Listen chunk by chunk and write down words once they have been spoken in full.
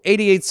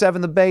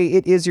88.7 The Bay,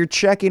 it is your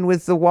check-in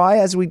with the Y.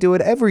 As we do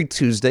it every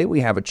Tuesday,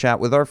 we have a chat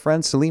with our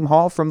friend Salim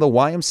Hall from the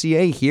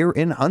YMCA here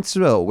in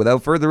Huntsville.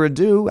 Without further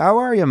ado, how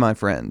are you, my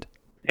friend?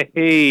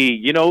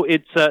 Hey,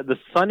 it's the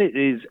sun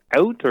is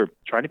out or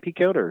trying to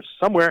peek out or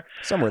somewhere.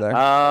 Somewhere there.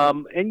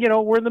 And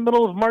we're in the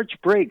middle of March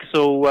break,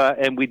 so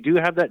and we do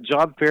have that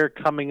job fair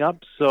coming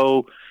up.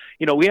 So,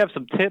 we have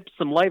some tips,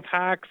 some life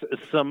hacks,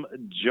 some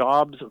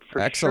jobs for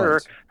sure.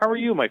 Excellent. How are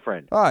you, my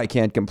friend? Oh, I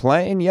can't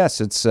complain. Yes,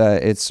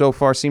 it so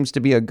far seems to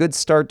be a good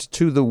start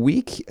to the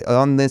week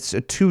on this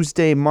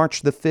Tuesday,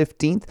 March the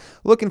 15th.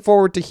 Looking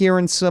forward to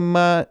hearing some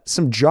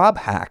job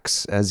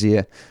hacks as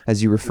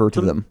you refer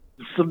to them.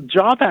 Some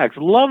job hacks.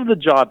 Love the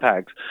job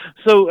hacks.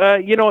 So,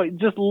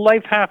 just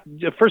life hack.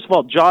 First of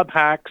all, job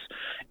hacks.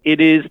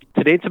 Today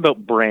it's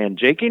about brand.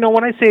 Jake,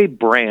 when I say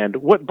brand,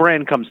 what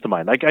brand comes to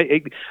mind? Like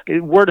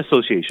word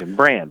association,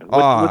 brand.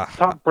 What's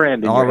top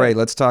brand in all your right, head?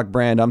 let's talk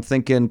brand. I'm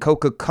thinking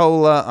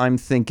Coca-Cola. I'm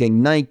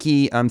thinking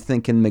Nike. I'm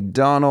thinking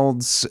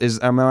McDonald's.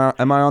 Am I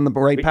on the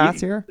right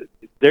path here?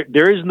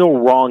 There is no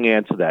wrong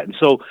answer to that. And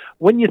so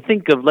when you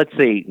think of, let's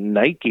say,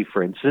 Nike,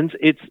 for instance,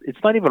 it's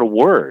not even a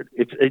word.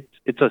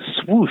 It's a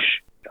swoosh.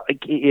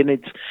 And as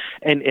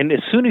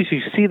soon as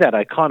you see that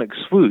iconic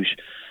swoosh,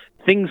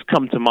 things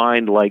come to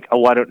mind like,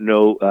 I don't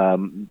know,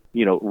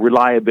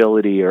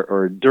 reliability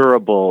or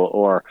durable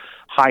or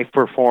high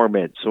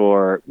performance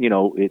or,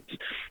 it's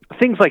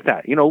things like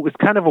that. It's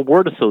kind of a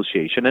word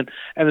association. And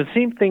the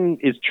same thing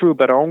is true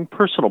about our own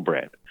personal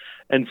brand.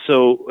 And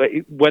so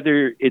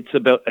whether it's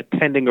about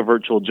attending a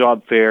virtual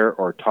job fair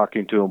or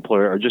talking to an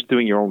employer or just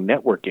doing your own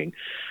networking,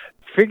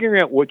 figuring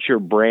out what your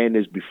brand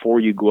is before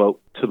you go out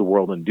to the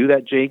world and do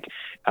that, Jake,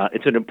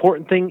 it's an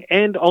important thing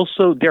and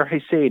also, dare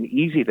I say, an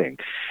easy thing.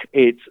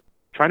 It's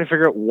trying to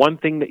figure out one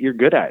thing that you're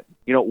good at,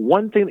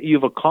 one thing that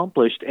you've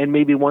accomplished and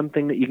maybe one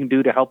thing that you can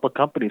do to help a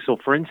company. So,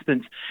 for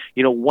instance,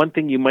 one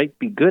thing you might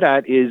be good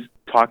at is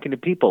talking to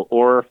people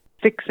or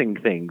fixing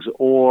things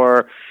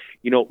or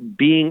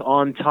being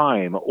on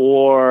time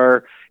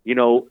or,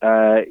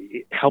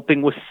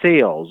 helping with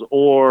sales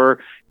or,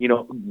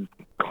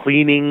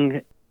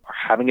 cleaning, or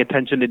having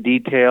attention to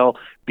detail,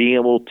 being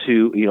able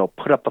to,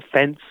 put up a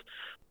fence.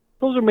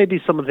 Those are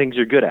maybe some of the things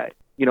you're good at.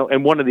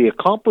 And one of the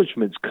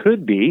accomplishments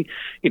could be,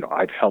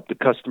 I've helped the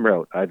customer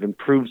out. I've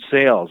improved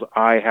sales.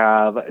 I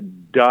have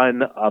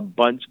done a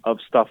bunch of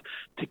stuff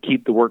to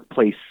keep the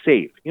workplace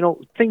safe.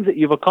 Things that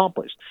you've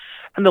accomplished.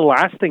 And the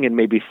last thing in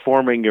maybe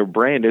forming your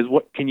brand is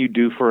what can you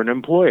do for an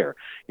employer?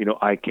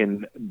 I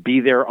can be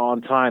there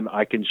on time.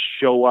 I can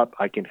show up.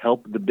 I can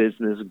help the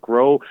business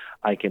grow.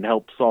 I can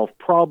help solve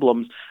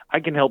problems. I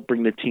can help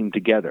bring the team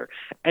together.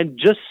 And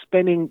just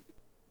spending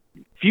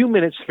few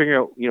minutes figuring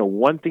out,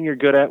 one thing you're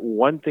good at,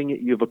 one thing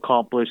that you've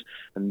accomplished,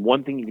 and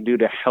one thing you can do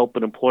to help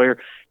an employer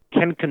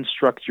can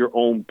construct your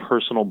own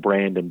personal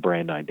brand and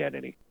brand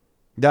identity.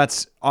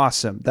 That's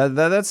awesome.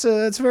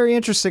 That's very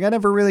interesting. I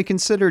never really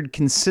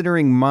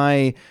considering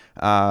my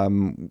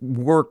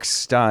work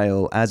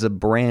style as a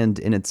brand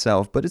in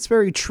itself, but it's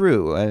very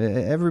true.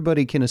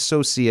 Everybody can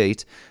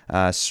associate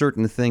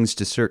certain things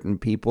to certain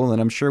people,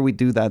 and I'm sure we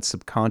do that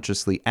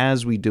subconsciously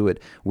as we do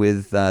it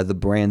with the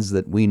brands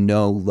that we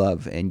know,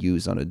 love, and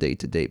use on a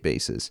day-to-day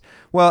basis.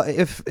 Well,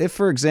 if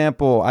for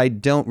example, I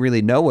don't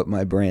really know what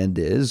my brand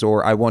is,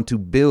 or I want to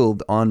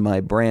build on my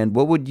brand,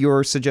 what would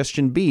your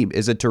suggestion be?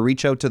 Is it to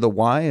reach out to the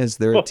Y? Is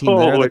there a team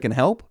there that can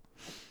help?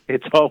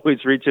 It's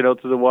always reaching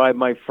out to the Y,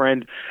 my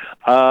friend.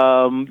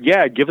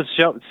 Give us a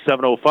shout,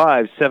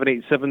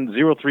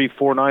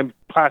 705-787-0349.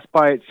 Pass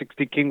by at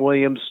 60 King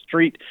William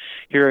Street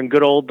here in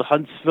good old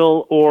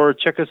Huntsville, or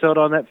check us out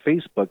on that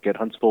Facebook at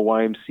Huntsville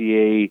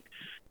YMCA,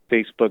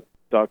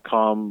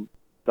 facebook.com.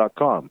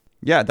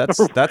 Yeah, that's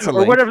a link.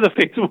 Or whatever the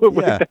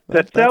Facebook. Yeah,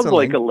 that sounds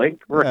like a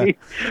link, right?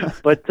 Yeah.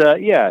 But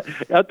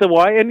at the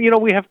Y, and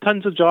we have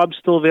tons of jobs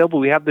still available.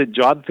 We have the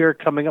job fair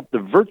coming up, the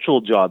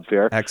virtual job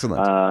fair.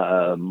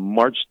 Excellent.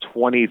 March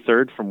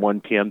 23rd from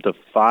 1 p.m. to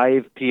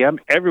 5 p.m.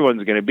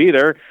 Everyone's going to be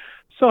there.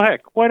 So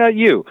heck, why not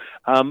you?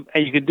 And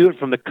you can do it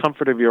from the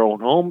comfort of your own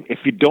home.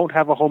 If you don't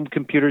have a home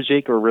computer,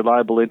 Jake, or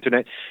reliable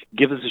internet,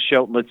 give us a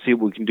shout and let's see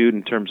what we can do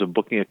in terms of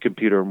booking a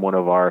computer in one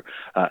of our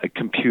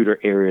computer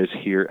areas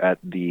here at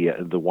the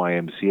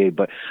YMCA.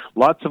 But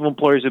lots of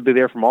employers will be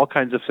there from all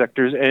kinds of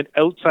sectors. And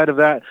outside of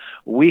that,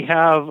 we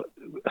have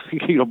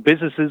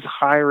businesses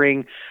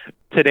hiring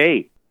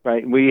today.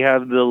 Right, we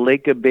have the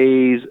Lake of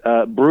Bays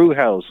Brew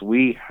House.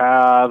 We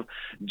have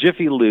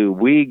Jiffy Lube.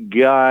 We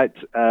got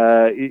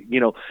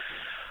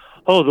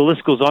the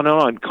list goes on and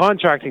on.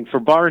 Contracting for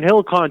Barn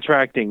Hill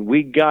Contracting.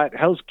 We got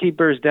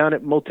housekeepers down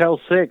at Motel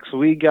 6.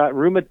 We got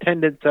room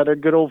attendants at our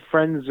good old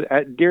friends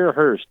at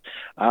Deerhurst.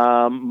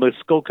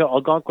 Muskoka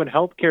Algonquin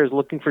Healthcare is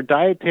looking for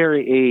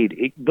dietary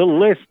aid. The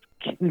list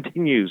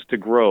continues to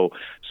grow.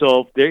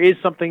 So if there is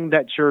something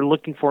that you're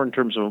looking for in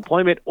terms of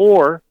employment,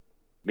 or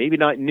maybe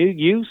not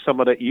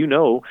someone that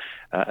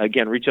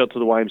again, reach out to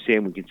the YMCA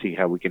and we can see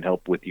how we can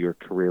help with your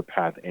career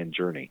path and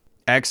journey.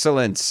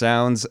 Excellent.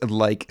 Sounds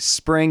like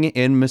spring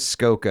in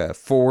Muskoka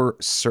for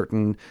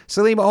certain.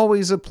 Salim,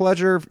 always a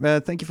pleasure.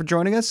 Thank you for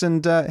joining us.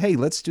 And hey,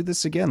 let's do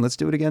this again. Let's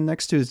do it again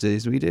next Tuesday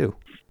as we do.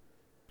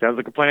 Sounds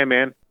like a plan,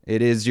 man.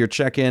 It is your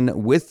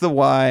check-in with the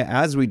Y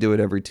as we do it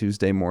every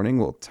Tuesday morning.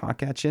 We'll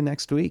talk at you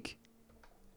next week.